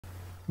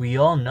We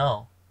all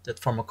know that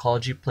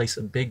pharmacology plays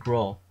a big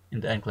role in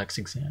the NCLEX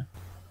exam.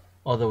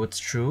 Although it's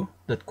true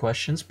that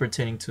questions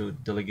pertaining to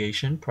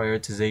delegation,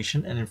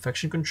 prioritization, and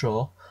infection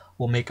control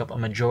will make up a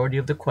majority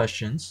of the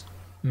questions,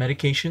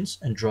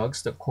 medications and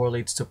drugs that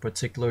correlates to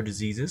particular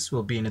diseases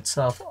will be in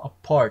itself a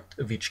part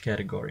of each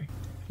category.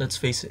 Let's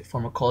face it,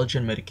 pharmacology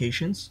and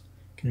medications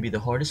can be the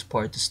hardest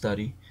part to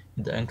study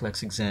in the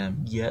NCLEX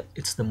exam, yet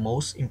it's the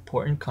most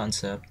important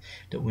concept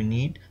that we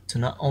need to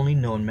not only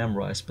know and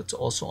memorize, but to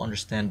also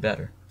understand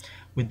better.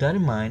 With that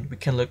in mind, we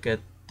can look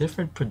at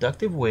different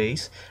productive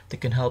ways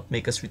that can help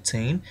make us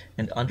retain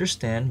and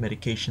understand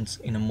medications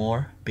in a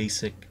more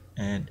basic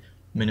and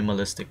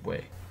minimalistic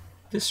way.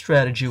 This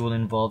strategy will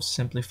involve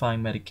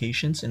simplifying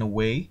medications in a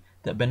way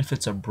that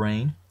benefits our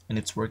brain and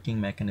its working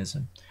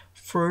mechanism.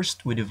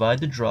 First, we divide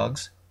the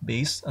drugs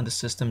based on the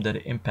system that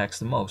it impacts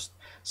the most.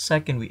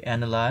 Second, we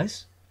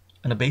analyze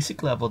on a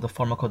basic level the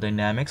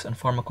pharmacodynamics and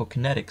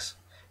pharmacokinetics.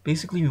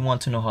 Basically, we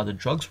want to know how the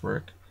drugs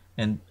work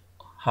and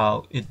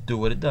how it do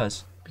what it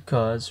does.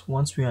 Because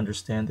once we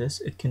understand this,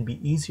 it can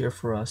be easier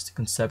for us to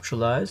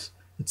conceptualize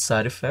its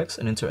side effects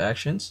and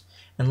interactions.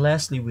 And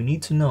lastly, we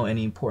need to know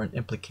any important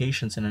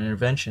implications and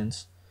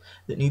interventions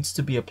that needs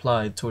to be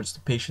applied towards the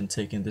patient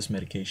taking this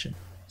medication.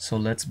 So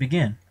let's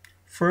begin.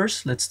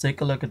 First, let's take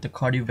a look at the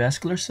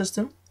cardiovascular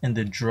system and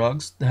the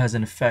drugs that has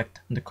an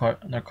effect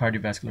on our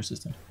cardiovascular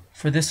system.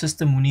 For this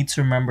system, we need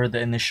to remember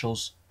the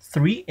initials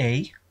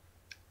 3A,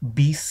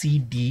 B, C,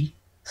 D,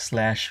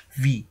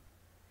 /V.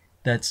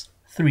 That's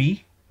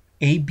 3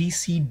 A, B,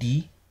 C,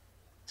 D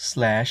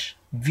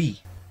 /V.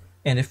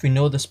 And if we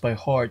know this by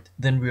heart,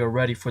 then we are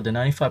ready for the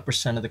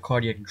 95% of the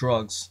cardiac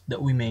drugs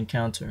that we may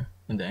encounter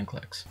in the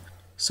NCLEX.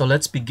 So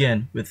let's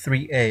begin with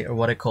 3A, or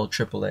what I call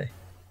AAA.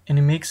 And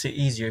it makes it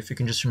easier if you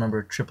can just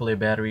remember AAA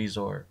batteries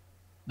or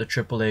the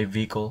AAA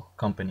vehicle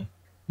company.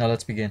 Now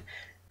let's begin.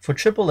 For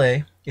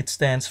AAA, it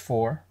stands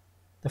for,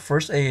 the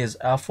first A is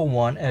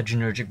alpha-1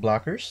 adrenergic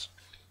blockers.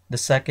 The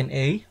second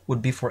A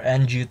would be for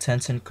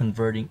angiotensin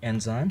converting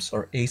enzymes,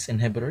 or ACE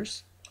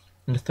inhibitors.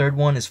 And the third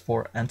one is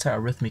for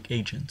anti-arrhythmic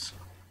agents.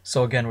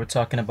 So again, we're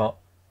talking about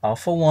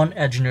alpha-1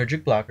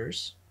 adrenergic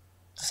blockers.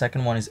 The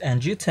second one is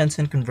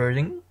angiotensin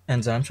converting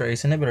enzymes, or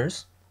ACE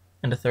inhibitors.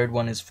 And the third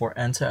one is for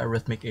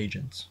anti-arrhythmic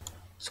agents.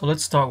 So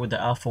let's start with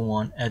the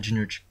alpha-1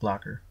 adrenergic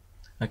blocker.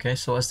 Okay,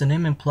 so as the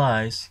name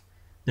implies,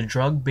 the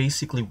drug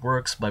basically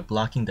works by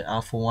blocking the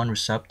alpha-1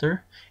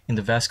 receptor in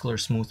the vascular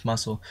smooth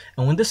muscle.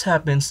 And when this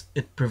happens,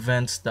 it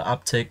prevents the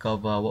uptake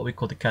of what we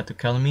call the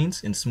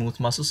catecholamines in smooth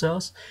muscle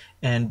cells.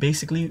 And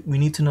basically, all we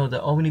need to know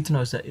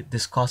is that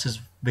this causes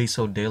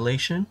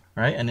vasodilation,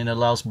 right? And it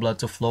allows blood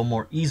to flow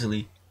more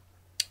easily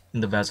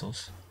in the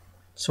vessels.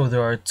 So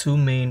there are two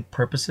main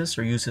purposes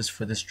or uses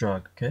for this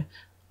drug, okay?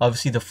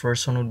 Obviously, the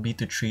first one would be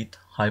to treat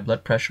high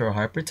blood pressure or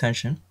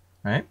hypertension,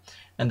 right?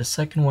 And the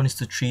second one is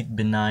to treat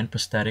benign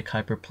prostatic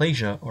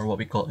hyperplasia, or what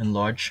we call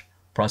enlarged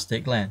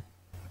prostate gland.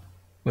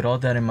 With all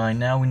that in mind,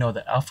 now we know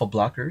that alpha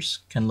blockers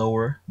can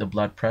lower the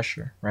blood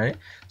pressure, right?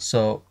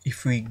 So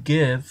if we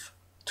give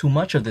too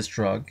much of this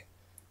drug,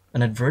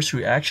 an adverse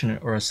reaction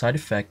or a side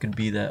effect could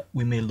be that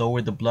we may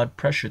lower the blood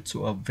pressure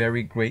to a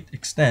very great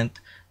extent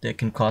that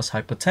can cause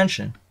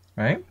hypotension,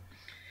 right?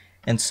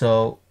 And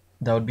so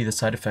that would be the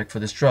side effect for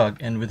this drug.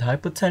 And with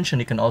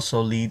hypotension, it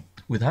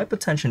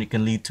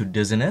can lead to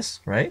dizziness,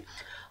 right?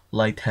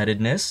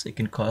 Lightheadedness. It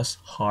can cause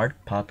heart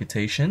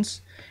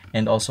palpitations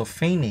and also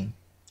fainting.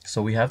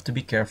 So we have to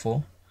be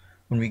careful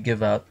when we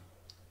give out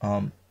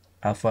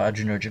alpha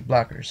adrenergic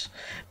blockers.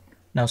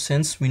 Now,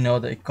 since we know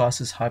that it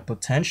causes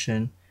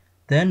hypotension,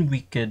 then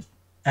we could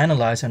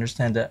analyze and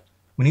understand that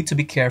we need to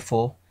be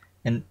careful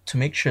and to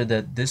make sure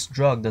that this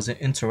drug doesn't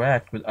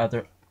interact with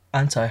other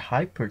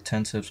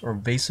antihypertensives or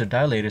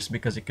vasodilators,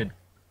 because it could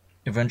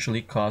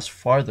eventually cause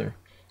further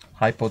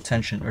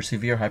hypotension or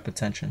severe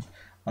hypotension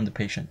on the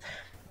patient.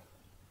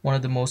 One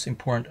of the most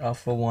important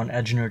alpha-1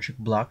 adrenergic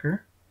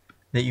blocker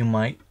that you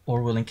might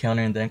or will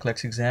encounter in the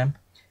NCLEX exam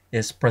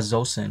is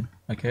Prazosin,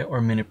 okay,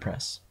 or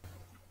Minipres.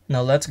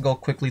 Now let's go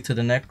quickly to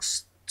the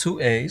next two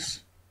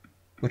A's,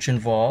 which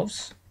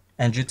involves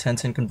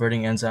angiotensin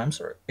converting enzymes,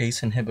 or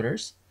ACE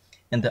inhibitors,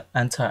 and the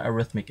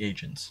anti-arrhythmic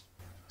agents.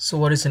 So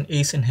what is an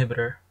ACE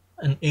inhibitor?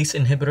 An ACE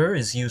inhibitor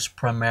is used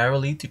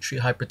primarily to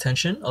treat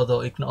hypertension,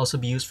 although it can also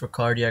be used for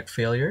cardiac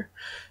failure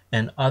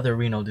and other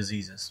renal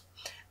diseases.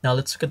 Now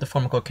let's look at the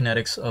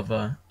pharmacokinetics of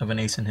an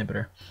ACE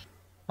inhibitor.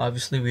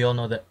 Obviously, we all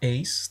know that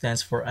ACE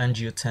stands for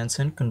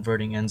angiotensin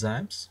converting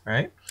enzymes,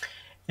 right?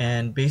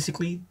 And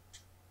basically,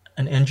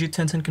 an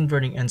angiotensin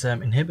converting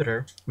enzyme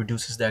inhibitor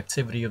reduces the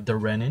activity of the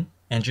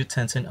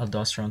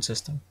renin-angiotensin-aldosterone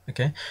system,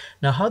 okay?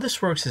 Now how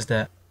this works is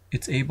that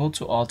it's able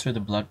to alter the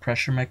blood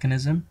pressure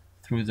mechanism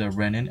through the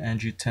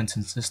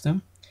renin-angiotensin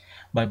system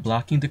by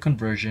blocking the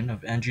conversion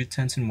of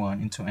angiotensin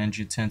 1 into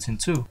angiotensin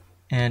 2.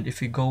 And if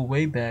we go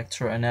way back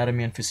to our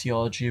anatomy and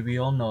physiology, we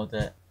all know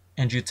that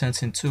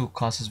angiotensin 2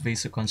 causes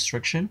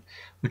vasoconstriction,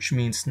 which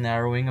means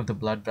narrowing of the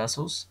blood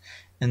vessels.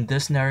 And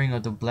this narrowing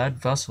of the blood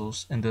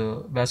vessels and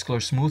the vascular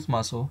smooth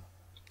muscle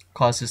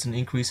causes an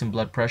increase in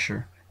blood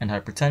pressure and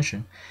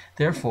hypertension.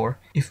 Therefore,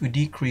 if we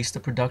decrease the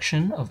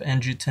production of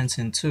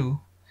angiotensin II,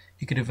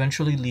 it could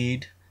eventually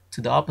lead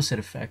to the opposite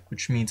effect,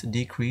 which means a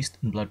decrease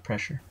in blood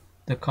pressure.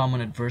 The common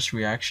adverse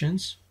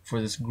reactions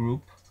for this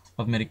group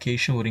of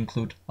medication would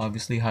include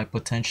obviously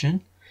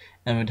hypotension,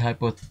 and with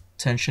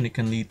hypotension it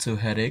can lead to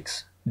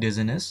headaches,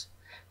 dizziness,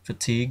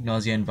 fatigue,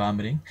 nausea, and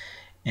vomiting.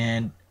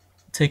 And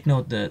take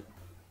note that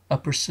a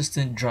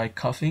persistent dry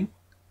coughing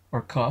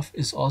or cough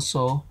is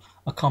also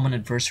a common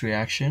adverse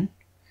reaction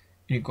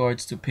in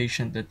regards to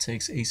patient that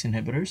takes ACE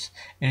inhibitors,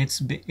 and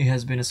it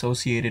has been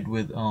associated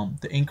with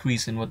the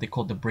increase in what they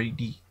call the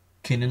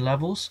bradykinin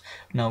levels.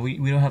 Now we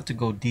don't have to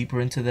go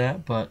deeper into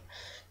that, but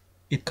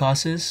it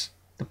causes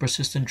the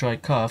persistent dry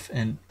cough,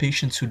 and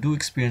patients who do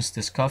experience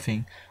this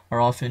coughing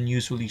are often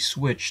usually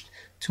switched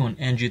to an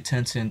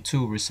angiotensin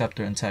II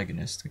receptor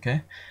antagonist.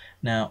 Okay.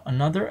 Now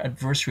another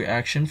adverse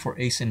reaction for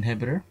ACE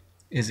inhibitor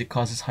is it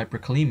causes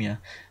hyperkalemia,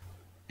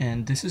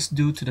 and this is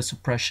due to the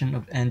suppression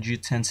of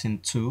angiotensin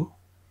II,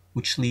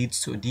 which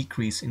leads to a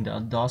decrease in the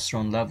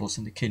aldosterone levels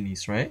in the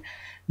kidneys, right?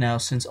 Now,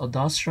 since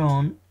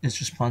aldosterone is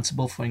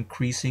responsible for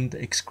increasing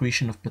the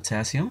excretion of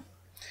potassium,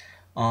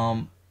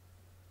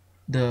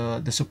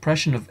 the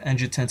suppression of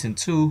angiotensin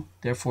II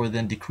therefore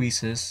then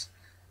decreases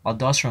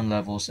aldosterone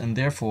levels, and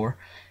therefore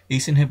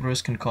ACE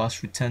inhibitors can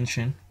cause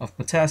retention of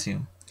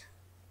potassium,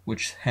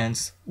 which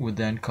hence would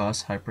then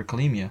cause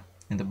hyperkalemia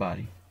in the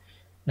body.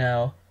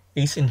 Now,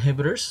 ACE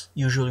inhibitors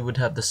usually would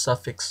have the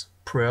suffix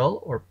pril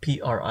or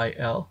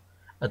PRIL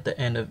at the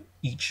end of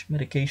each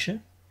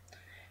medication.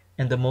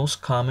 And the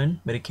most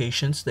common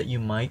medications that you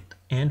might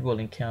and will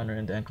encounter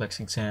in the NCLEX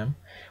exam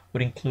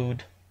would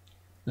include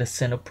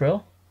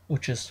lisinopril,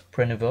 which is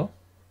Prenival,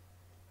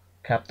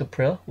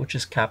 captopril, which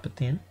is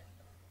Capitin,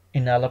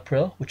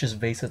 enalapril, which is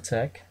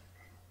Vasotec,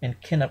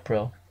 and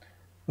kinapril,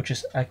 which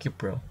is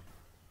Acupril.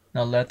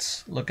 Now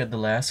let's look at the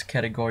last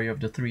category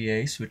of the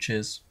 3A's, which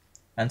is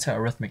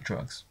anti-arrhythmic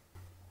drugs.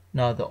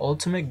 Now, the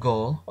ultimate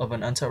goal of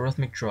an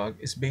anti-arrhythmic drug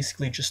is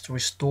basically just to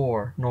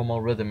restore normal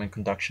rhythm and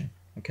conduction,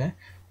 okay?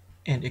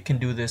 And it can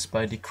do this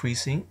by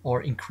decreasing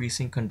or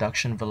increasing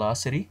conduction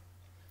velocity.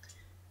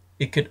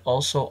 It could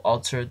also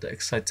alter the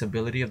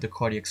excitability of the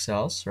cardiac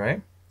cells,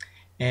 right?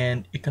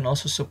 And it can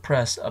also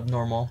suppress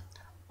abnormal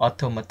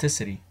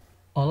automaticity.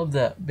 All of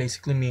that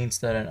basically means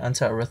that an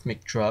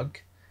anti-arrhythmic drug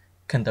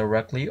can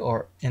directly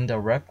or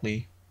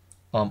indirectly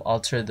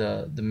alter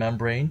the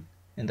membrane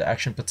and the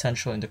action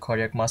potential in the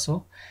cardiac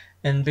muscle,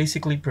 and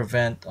basically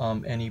prevent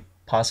any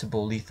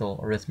possible lethal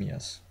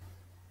arrhythmias.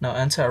 Now,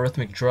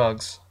 anti-arrhythmic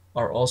drugs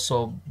are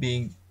also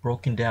being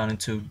broken down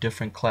into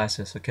different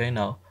classes. Okay,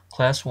 now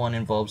class 1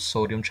 involves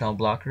sodium channel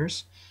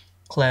blockers,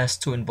 class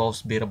 2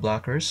 involves beta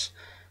blockers,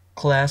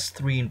 class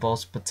 3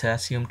 involves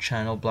potassium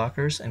channel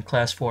blockers, and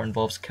class 4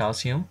 involves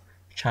calcium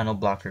channel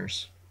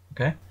blockers.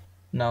 Okay.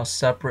 Now,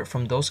 separate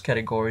from those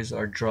categories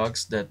are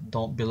drugs that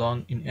don't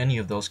belong in any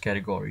of those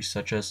categories,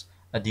 such as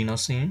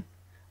adenosine,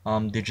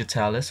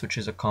 digitalis, which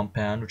is a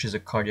compound, which is a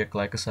cardiac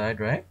glycoside,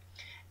 right?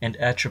 And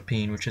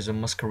atropine, which is a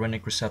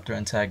muscarinic receptor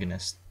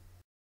antagonist.